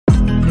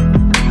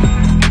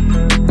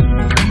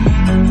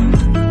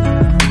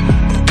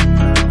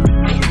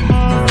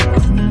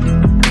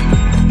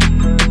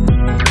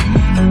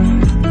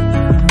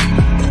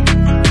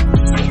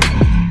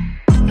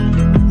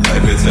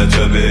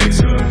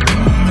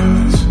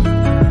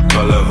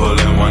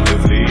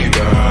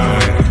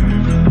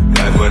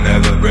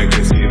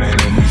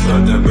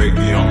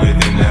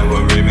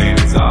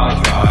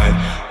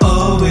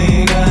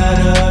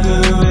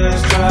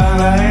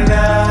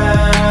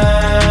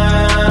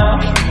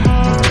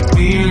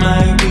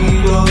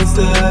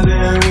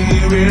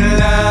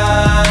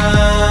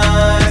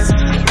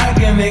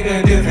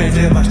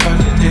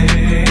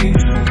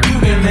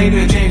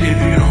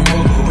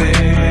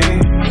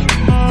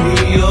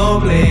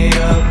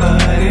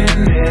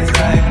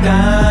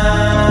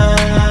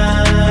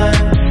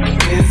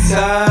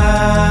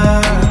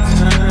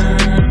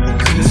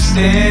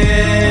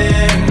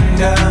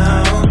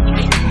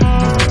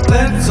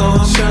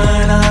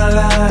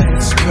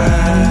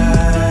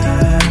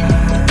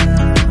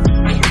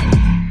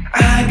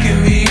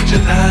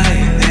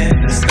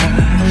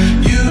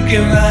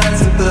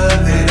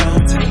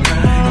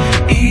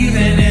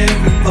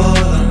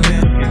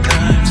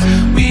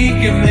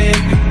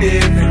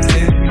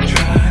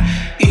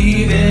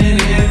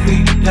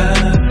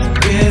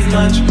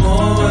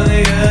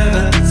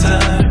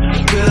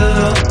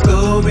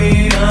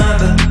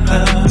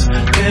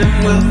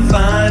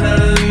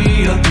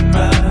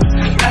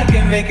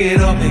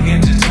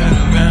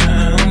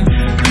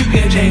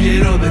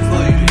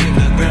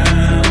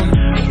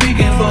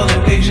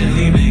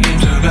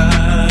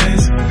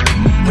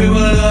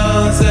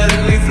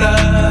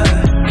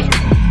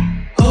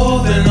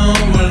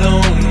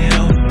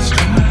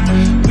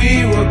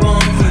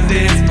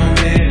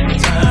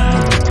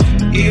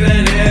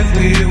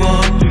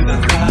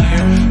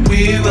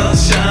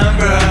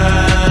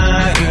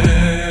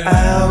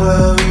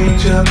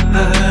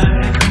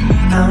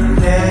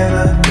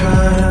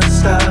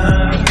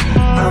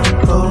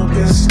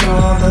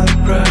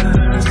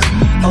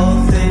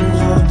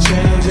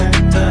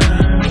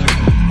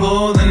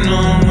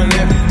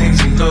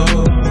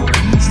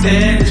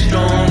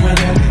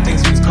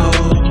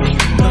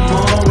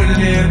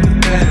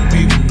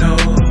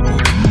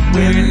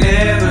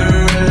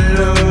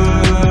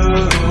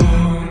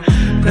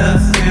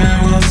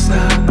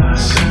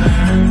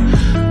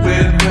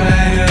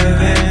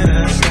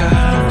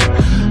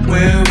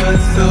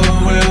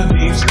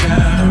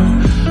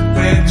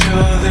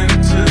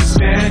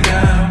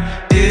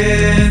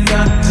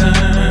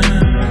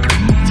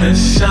and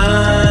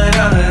shine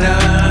our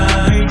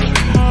light.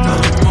 The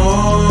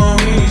more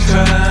we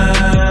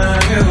try,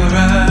 we'll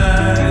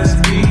rise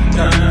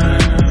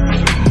behind.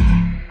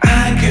 I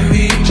can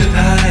reach us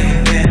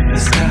higher than the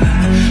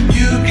sky.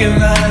 You can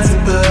rise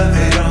above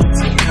it all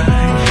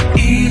tonight.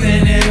 Even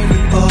if we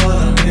fall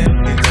a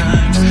million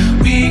times,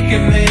 we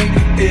can make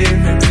a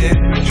difference if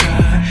we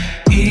try.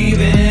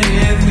 Even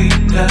if we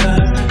die,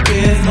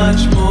 there's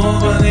much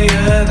more on the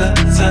other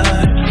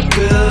side.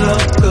 We'll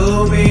all go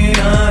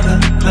beyond the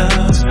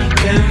clouds,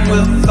 then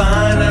we'll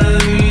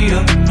finally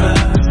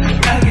arrive.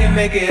 I can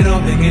make it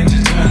all begin to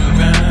turn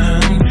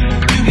around.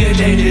 You can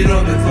change it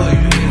all before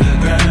you hit the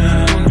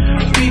ground.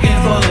 We can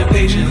fall and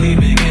patiently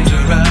begin to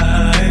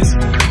rise.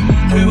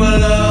 We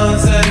will all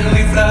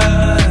suddenly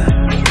fly.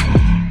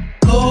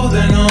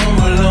 Holding on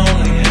will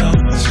only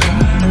help us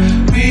try.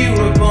 We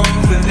were born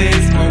for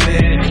this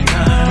moment in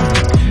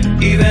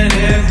time. Even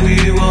if we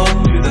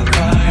walk through the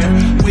fire,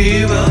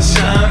 we will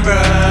shine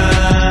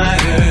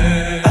brighter.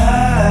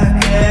 I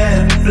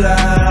can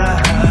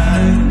fly,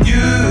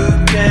 you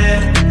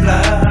can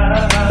fly,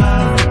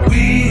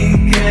 we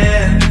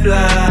can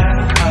fly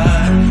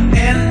high.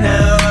 And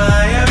now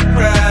I am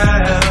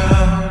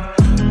proud.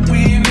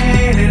 We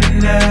made it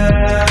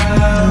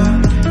now,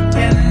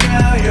 and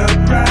now you're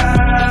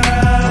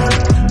proud.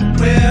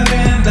 We're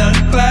in the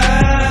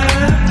clouds.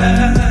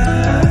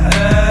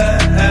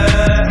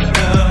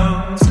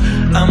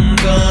 I'm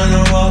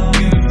gonna walk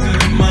into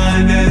my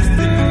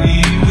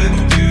destiny with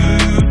you.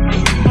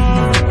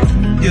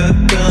 You're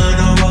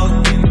gonna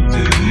walk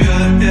into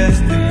your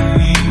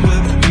destiny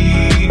with me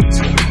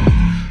too.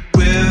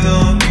 We're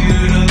all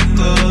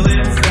beautiful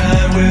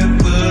inside, we're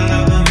full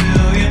of a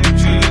million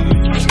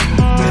truths.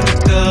 We're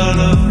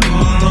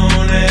colorful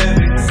on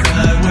every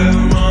side, we're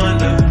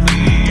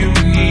wonderfully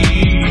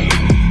unique.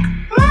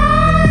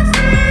 Life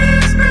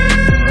is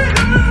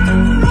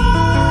beautiful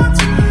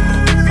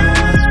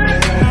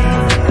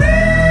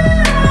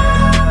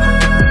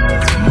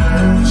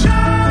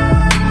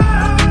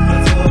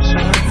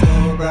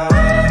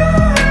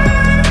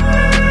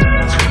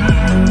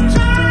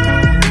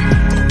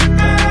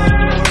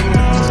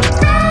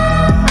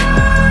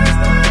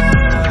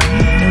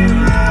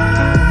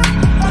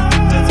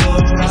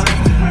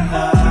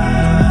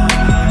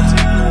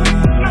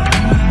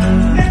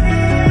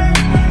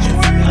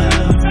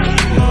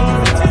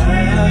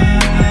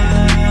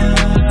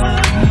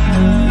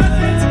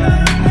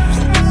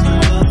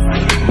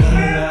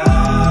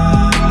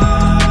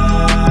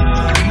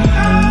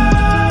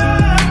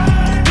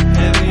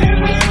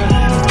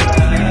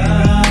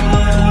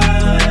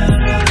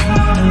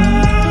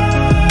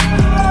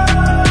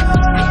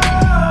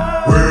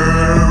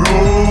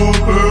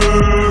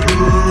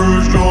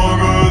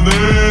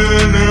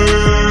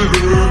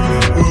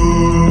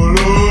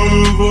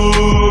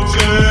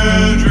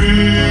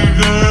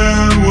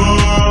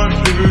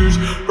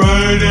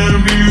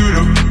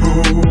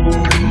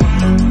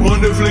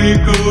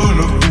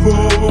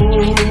colorful.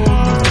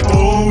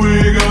 All we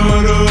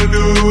gotta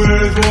do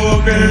is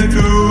walk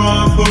into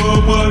our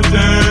full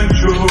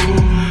potential.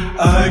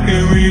 I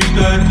can reach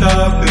the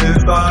top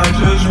if I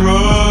just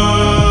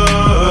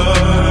rise.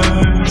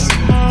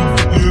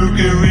 You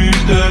can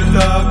reach the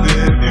top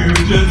if you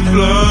just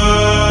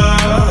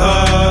fly.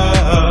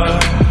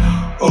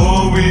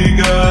 All we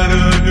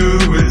gotta do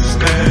is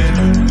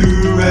stand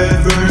through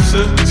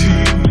adversity.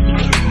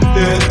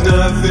 There's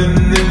nothing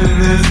in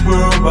this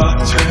world by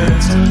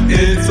chance.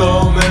 It's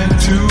all meant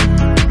to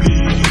be.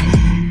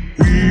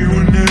 We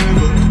will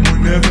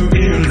never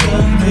be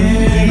alone.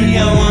 Me, I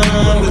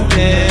want with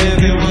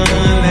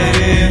everyone that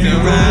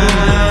isn't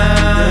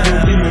right.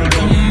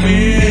 For me,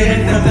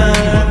 it's the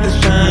time to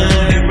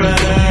shine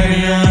bright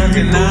beyond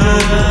the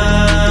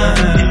night.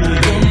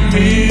 For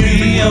me,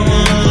 I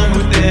want